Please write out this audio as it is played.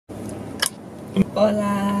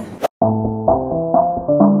Hola.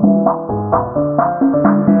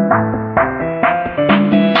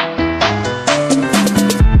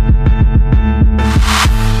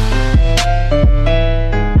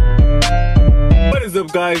 What is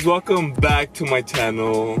up, guys? Welcome back to my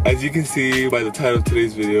channel. As you can see by the title of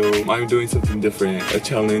today's video, I'm doing something different, a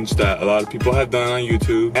challenge that a lot of people have done on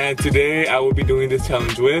YouTube, and today I will be doing this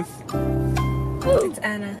challenge with It's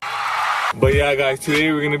Anna. But yeah, guys,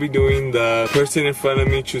 today we're gonna be doing the person in front of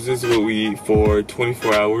me chooses what we eat for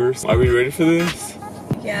 24 hours. Are we ready for this?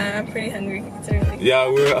 Yeah, I'm pretty hungry. It's early. Yeah,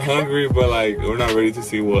 we're hungry, but like we're not ready to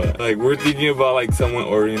see what. Like we're thinking about like someone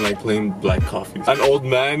ordering like plain black coffee. An old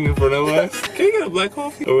man in front of us. Can you get a black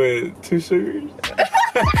coffee? Oh wait, 2 sugars?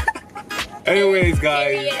 Anyways,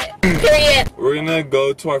 guys, Period. we're gonna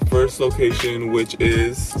go to our first location, which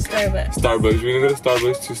is Starbucks. Starbucks. We're gonna go to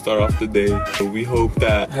Starbucks to start off the day. So we hope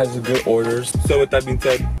that has good orders. So with that being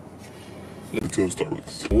said, let's go to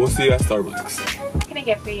Starbucks. We'll see you at Starbucks. What can I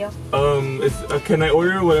get for you? Can I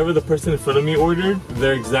order whatever the person in front of me ordered?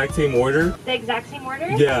 Their exact same order? The exact same order?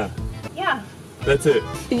 Yeah. Yeah. That's it.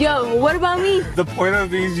 Yo, what about me? The point of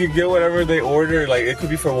these, you get whatever they order. Like it could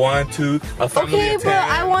be for 1, 2, a family Okay, of 10. but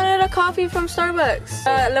I wanted a coffee from Starbucks.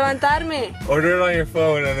 Levantarme. Order it on your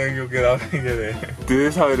phone and then you'll get out and get it. Dude,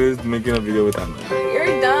 this is how it is making a video with Anna.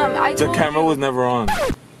 You're dumb. The camera was never on.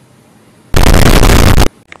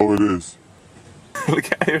 Oh, it is.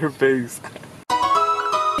 Look at her face.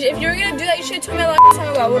 If you were gonna do that, you should have told me a long time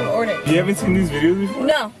ago. I would have ordered. You haven't seen these videos before?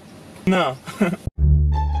 No. No.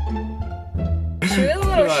 She was a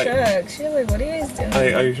little Like- shook. She was like, what are you guys doing?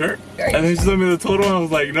 Are you sure? Are you And then she told me the total and I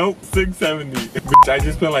was like, nope, $6.70. Bitch, I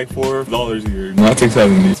just spent like $4 here. Not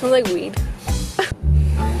 $6.70. It smells like weed.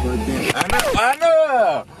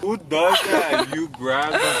 Anna! Who does that? You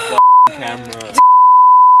grab the camera.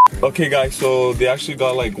 Okay guys, so they actually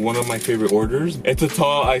got like one of my favorite orders. It's a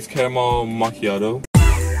tall iced caramel macchiato.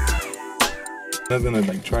 I'm gonna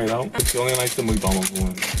like try it out. She only likes the McDonald's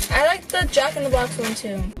one. I like the Jack in the Box one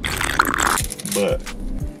too. But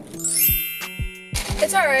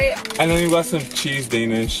It's alright. and then you got some cheese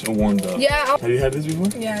Danish warmed up. Yeah. Have you had this before?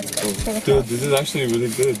 Yeah, it's good. For the Dude, this is actually really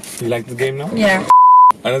good. You like the game now? Yeah.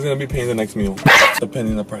 Anna's gonna be paying the next meal,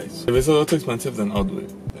 depending on the price. If it's a little too expensive, then I'll do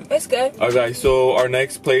it. It's good. Alright guys, so our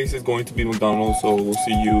next place is going to be McDonald's, so we'll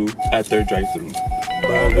see you at their drive-thru.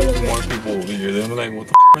 But there's more people over here. They're like, what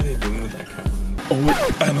the f are they doing with that camera? Oh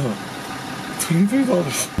wait, I know.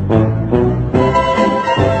 $23.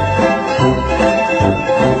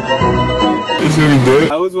 It's gonna be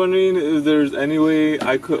good. I was wondering if there's any way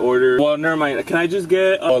I could order. Well, never mind. Can I just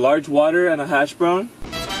get a large water and a hash brown?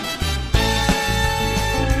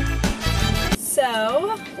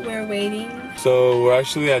 So, we're waiting. So we're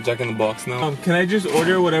actually at Jack in the Box now. Can I just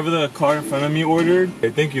order whatever the car in front of me ordered? Okay,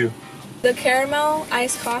 thank you. The caramel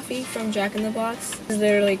iced coffee from Jack in the Box is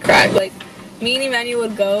literally crack. Like, me and Emmanuel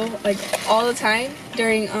would go like all the time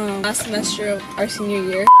during last semester of our senior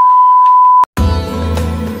year.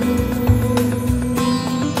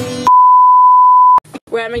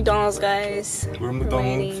 We're at McDonald's, guys. We're at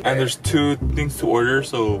McDonald's, waiting. and there's 2 things to order,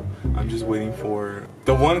 so I'm just waiting for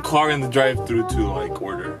the one car in the drive-thru to like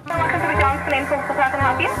order.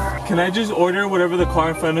 Can I just order whatever the car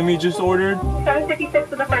in front of me just ordered? 756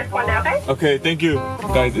 for the first one now, okay? Okay, thank you.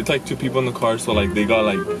 Guys, it's like 2 people in the car, so like they got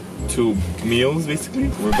like 2 meals basically.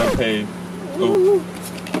 We're gonna pay. Oh.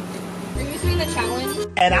 Are you doing the challenge?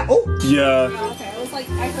 Yeah. Oh, okay. I was like,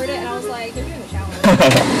 I heard it and I was like, they're doing the challenge.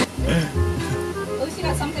 At least you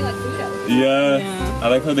got something like food out. Yeah. I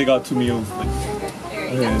like how they got 2 meals. Like,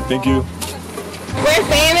 There you okay, thank you. We're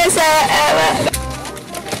famous at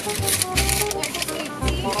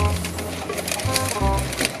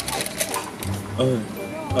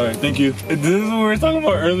Alright, thank you. This is what we were talking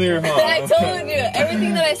about earlier, huh? I told you,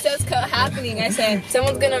 everything that I said is happening. I said,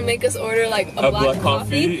 someone's gonna make us order like a black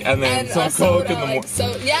coffee and then some a Coke soda, in the morning. like,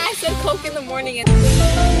 so, yeah, I said Coke in the morning. And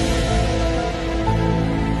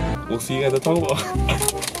We'll see you guys at Taco Bell.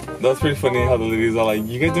 That was pretty funny how the ladies are like,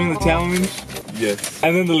 you guys doing the challenge? Yes.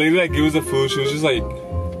 And then the lady that gave us the food, she was just like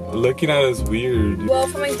looking at us weird. well,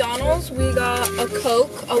 for McDonald's, we got a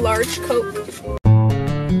Coke, a large Coke.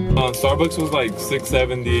 Starbucks was like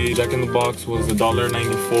 $6.70. Jack in the Box was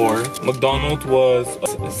 $1.94. McDonald's was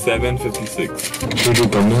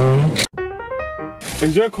 $7.56.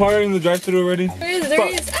 Is there a car in the drive-thru already? There is.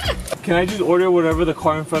 Ah! Can I just order whatever the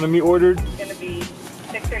car in front of me ordered? It's gonna be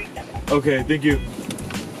 637. Okay, thank you.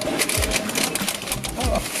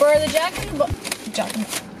 For the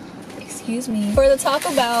excuse me. For the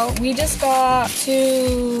Taco Bell, we just got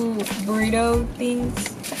 2 burrito things.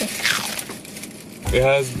 It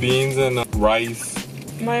has beans and rice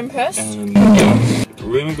Am I impressed? And yeah,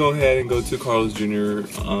 we're gonna go ahead and go to Carl's Jr.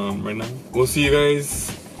 Right now. We'll see you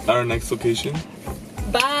guys at our next location.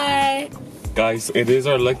 Bye! Guys, it is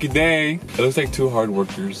our lucky day. It looks like 2 hard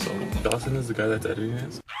workers, so Dawson is the guy that's editing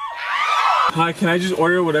this. Hi, can I just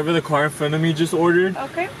order whatever the car in front of me just ordered?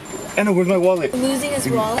 Okay. Anna, where's my wallet? Losing his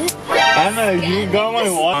wallet? Anna, you got my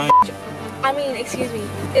wallet. I mean, excuse me.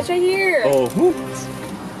 It's right here. Oh, who?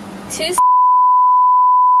 2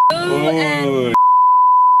 Oh,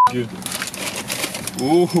 you.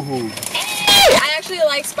 Ooh. I actually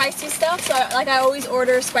like spicy stuff, so I always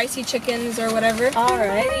order spicy chickens or whatever.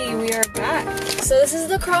 Alrighty, we are back. So this is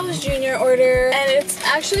the Carl's Jr. order, and it's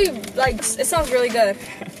actually like, it sounds really good.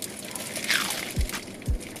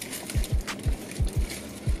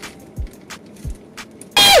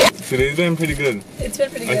 Today's been pretty good. It's been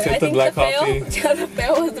pretty good. Except I the think black the fail, coffee. the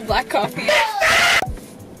fail was the black coffee.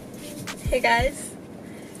 Hey guys.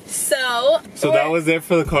 So that was it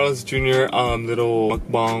for the Carl's Jr. little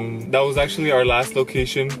mukbang. That was actually our last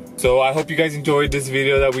location. So I hope you guys enjoyed this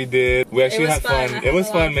video that we did. We actually had fun. It was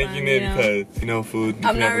fun making it because, you know, food.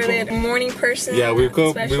 I'm not really a morning person. Yeah, we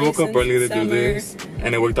woke up early to summer. do this,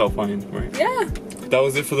 and it worked out fine, right? Yeah. That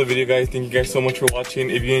was it for the video, guys. Thank you guys so much for watching.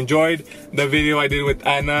 If you enjoyed the video I did with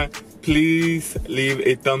Anna, please leave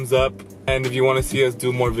a thumbs up. And if you want to see us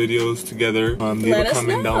do more videos together, leave a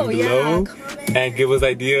comment down below and give us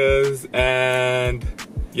ideas. And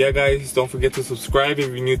yeah, guys, don't forget to subscribe if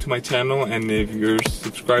you're new to my channel. And if you're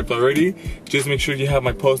subscribed already, just make sure you have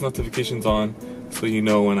my post notifications on so you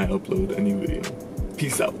know when I upload a new video.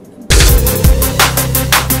 Peace out.